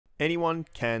anyone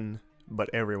can, but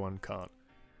everyone can't.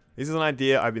 This is an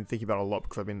idea I've been thinking about a lot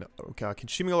because I've been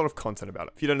consuming a lot of content about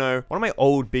it. If you don't know, one of my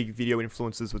old big video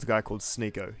influencers was a guy called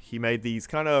Sneako. He made these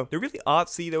they're really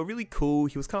artsy, they were really cool.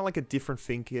 He was kind of like a different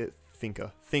thinker.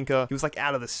 He was like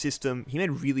out of the system. He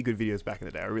made really good videos back in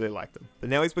the day. I really liked them.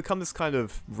 But now he's become this kind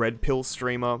of red pill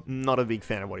streamer. Not a big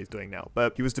fan of what he's doing now.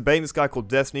 But he was debating this guy called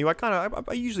Destiny, who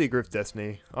I usually agree with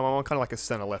Destiny. I'm kind of like a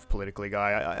center-left politically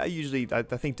guy. I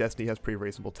think Destiny has pretty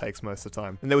reasonable takes most of the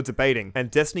time. And they were debating. And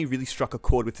Destiny really struck a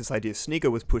chord with this idea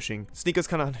Sneako was pushing. Sneako's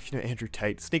kind of, you know, Andrew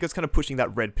Tate. Sneako's kind of pushing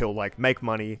that red pill, like, make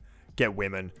money, get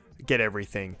women, get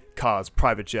everything, cars,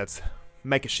 private jets,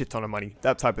 make a shit ton of money,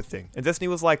 that type of thing. And Destiny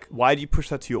was like, why do you push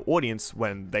that to your audience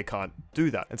when they can't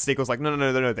do that? And Sneako was like,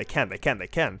 no, they can.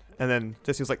 And then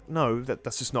Destiny was like, no,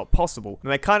 that's just not possible.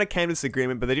 And they kind of came to this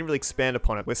agreement, but they didn't really expand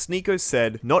upon it, where Sneako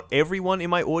said, not everyone in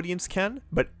my audience can,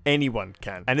 but anyone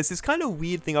can. And it's this kind of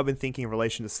weird thing I've been thinking in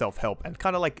relation to self-help and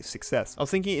kind of like success. I was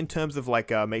thinking in terms of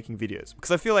like making videos, because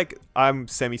I feel like I'm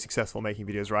semi-successful making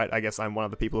videos, right? I guess I'm one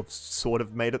of the people who've sort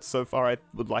of made it so far, I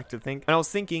would like to think. And I was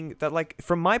thinking that, like,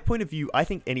 from my point of view, I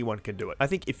think anyone can do it. I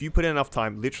think if you put in enough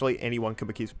time, literally anyone can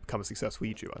become a successful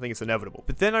YouTuber. I think it's inevitable.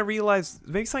 But then I realized,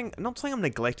 maybe not saying I'm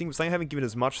neglecting, but saying I haven't given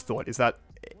as much thought, is that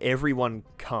everyone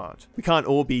can't. We can't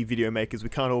all be video makers. We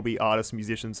can't all be artists,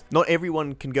 musicians. Not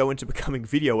everyone can go into becoming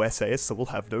video essayists, so we'll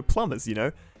have no plumbers, you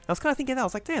know? I was kind of thinking that. I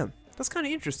was like, damn, that's kind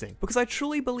of interesting. Because I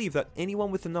truly believe that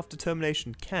anyone with enough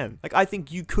determination can. Like, I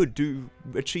think you could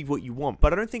achieve what you want,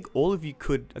 but I don't think all of you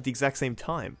could at the exact same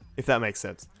time, if that makes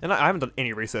sense. And I haven't done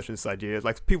any research on this idea.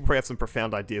 Like, people probably have some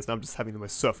profound ideas, and I'm just having the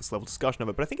most surface level discussion of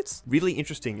it, but I think it's really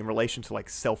interesting in relation to, like,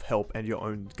 self-help and your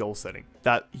own goal setting,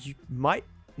 that you might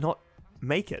not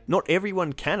make it. Not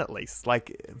everyone can, at least.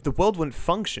 Like, the world wouldn't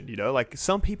function, you know? Like,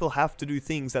 some people have to do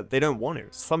things that they don't want to.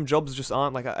 Some jobs just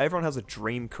aren't, like, everyone has a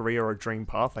dream career or a dream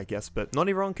path, I guess, but not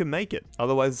everyone can make it.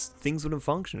 Otherwise, things wouldn't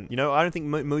function. You know, I don't think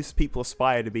most people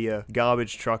aspire to be a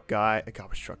garbage truck guy,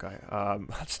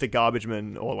 just a garbage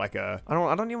man, or like I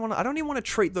don't even want to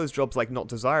treat those jobs like not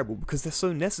desirable, because they're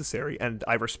so necessary, and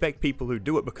I respect people who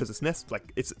do it because it's necessary.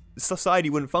 Like, society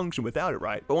wouldn't function without it,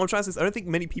 right? But what I'm trying to say is, I don't think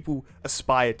many people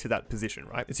aspire to that position,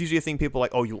 right? It's usually a thing people are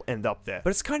like, oh, you'll end up there.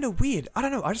 But it's kind of weird. I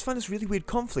don't know. I just find this really weird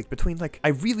conflict between, like, I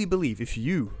really believe if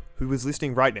you, who is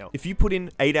listening right now, if you put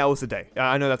in 8 hours a day,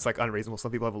 I know that's like unreasonable,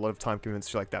 some people have a lot of time commitments,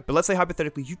 shit like that, but let's say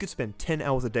hypothetically you could spend 10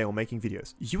 hours a day on making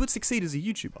videos, you would succeed as a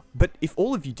YouTuber. But if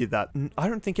all of you did that, I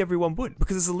don't think everyone would,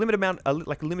 because there's a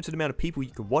limited amount of people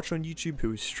you can watch on YouTube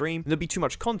who stream, and there'd be too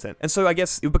much content. And so I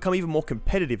guess it would become even more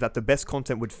competitive, that the best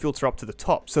content would filter up to the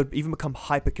top, so it'd even become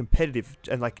hyper competitive,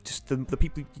 and like just the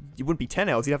people, it wouldn't be 10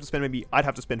 hours, you'd have to spend I'd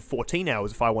have to spend 14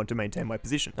 hours if I wanted to maintain my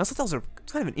position. And I thought that was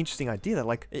kind of an interesting idea, that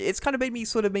like, it's kind of made me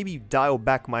sort of maybe dial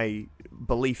back my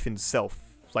belief in self,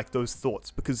 like those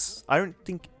thoughts, because I don't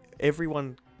think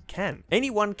everyone can.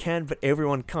 Anyone can, but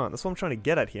everyone can't. That's what I'm trying to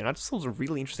get at here, and I just thought it was a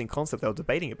really interesting concept they were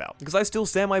debating about. Because I still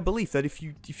stand my belief that if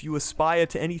you aspire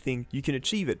to anything, you can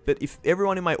achieve it. But if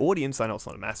everyone in my audience, I know it's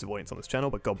not a massive audience on this channel,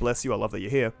 but God bless you, I love that you're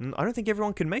here, I don't think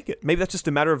everyone can make it. Maybe that's just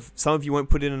a matter of some of you won't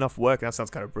put in enough work, and that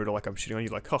sounds kind of brutal, like I'm shitting on you,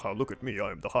 like, haha, look at me, I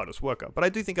am the hardest worker. But I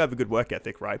do think I have a good work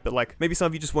ethic, right? But like, maybe some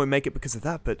of you just won't make it because of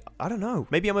that, but I don't know.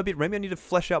 Maybe I need to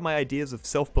flesh out my ideas of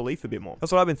self-belief a bit more.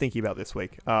 That's what I've been thinking about this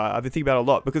week. I've been thinking about it a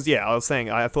lot, because yeah, I was saying,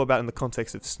 I thought about it in the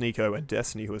context of Sneako and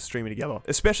Destiny, who are streaming together,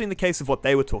 especially in the case of what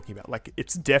they were talking about. Like,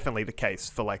 it's definitely the case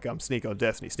for like Sneako and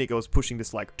Destiny. Sneako was pushing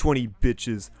this like 20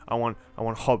 bitches. I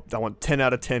want 10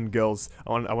 out of 10 girls.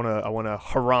 I want a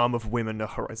haram of women.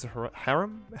 Is it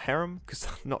harem? Harem? Because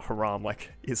not haram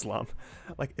like Islam.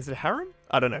 Like, is it harem?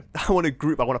 I don't know. I want a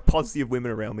group. I want a posse of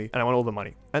women around me, and I want all the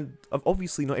money. And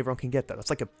obviously, not everyone can get that. That's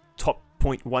like a top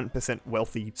 0.1%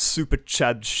 wealthy super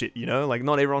chad shit, you know? Like,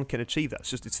 not everyone can achieve that.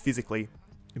 It's physically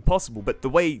impossible. But the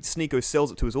way Sneako sells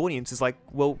it to his audience is like,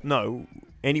 well, no,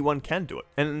 anyone can do it.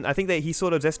 And I think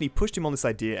that Destiny pushed him on this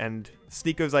idea, and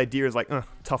Sneako's idea is like,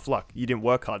 tough luck, you didn't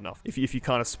work hard enough if you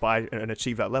can't aspire and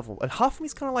achieve that level. And half of me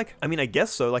is kind of like, I mean, I guess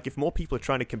so, like if more people are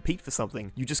trying to compete for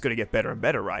something, you just got to get better and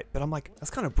better, right? But I'm like, that's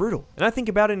kind of brutal. And I think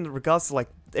about it in regards to like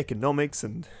economics,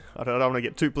 and I don't want to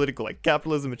get too political, like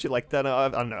capitalism and shit like that. I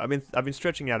don't know, I've been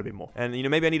stretching out a bit more, and you know,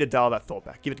 maybe I need to dial that thought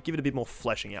back, give it a bit more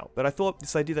fleshing out. But I thought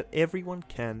this idea that anyone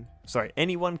can,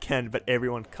 but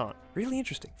everyone can't, really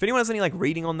interesting. If anyone has any like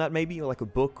reading on that, maybe, or like a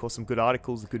book or some good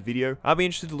articles, a good video, I'd be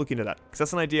interested to look into that, because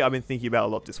that's an idea I've been thinking about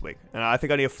a lot this week, and I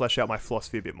think I need to flesh out my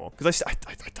philosophy a bit more, because I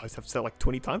have said it like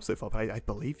 20 times so far, but I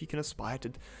believe you can aspire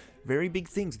to very big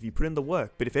things if you put in the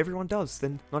work. But if everyone does,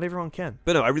 then not everyone can.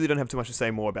 But no, I really don't have too much to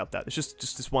say more about that. It's just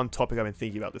this one topic I've been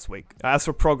thinking about this week. As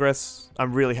for progress,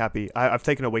 I'm really happy. I've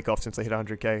taken a week off since I hit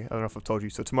 100k. I don't know if I've told you.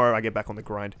 So tomorrow I get back on the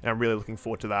grind, and I'm really looking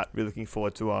forward to that. Really looking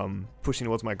forward to pushing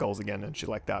towards my goals again and shit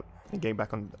like that, and getting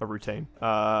back on a routine.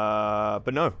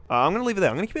 But no, I'm gonna leave it there.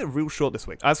 I'm gonna keep it real short this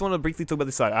week. I just want to briefly talk about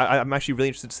this side. I'm actually really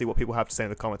interested to see what people have to say in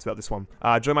the comments about this one.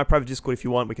 Join my private Discord if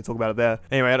you want. We can talk about it there.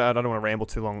 Anyway, I don't want to ramble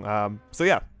too long. So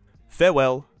yeah,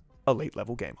 farewell, elite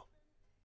level gamer.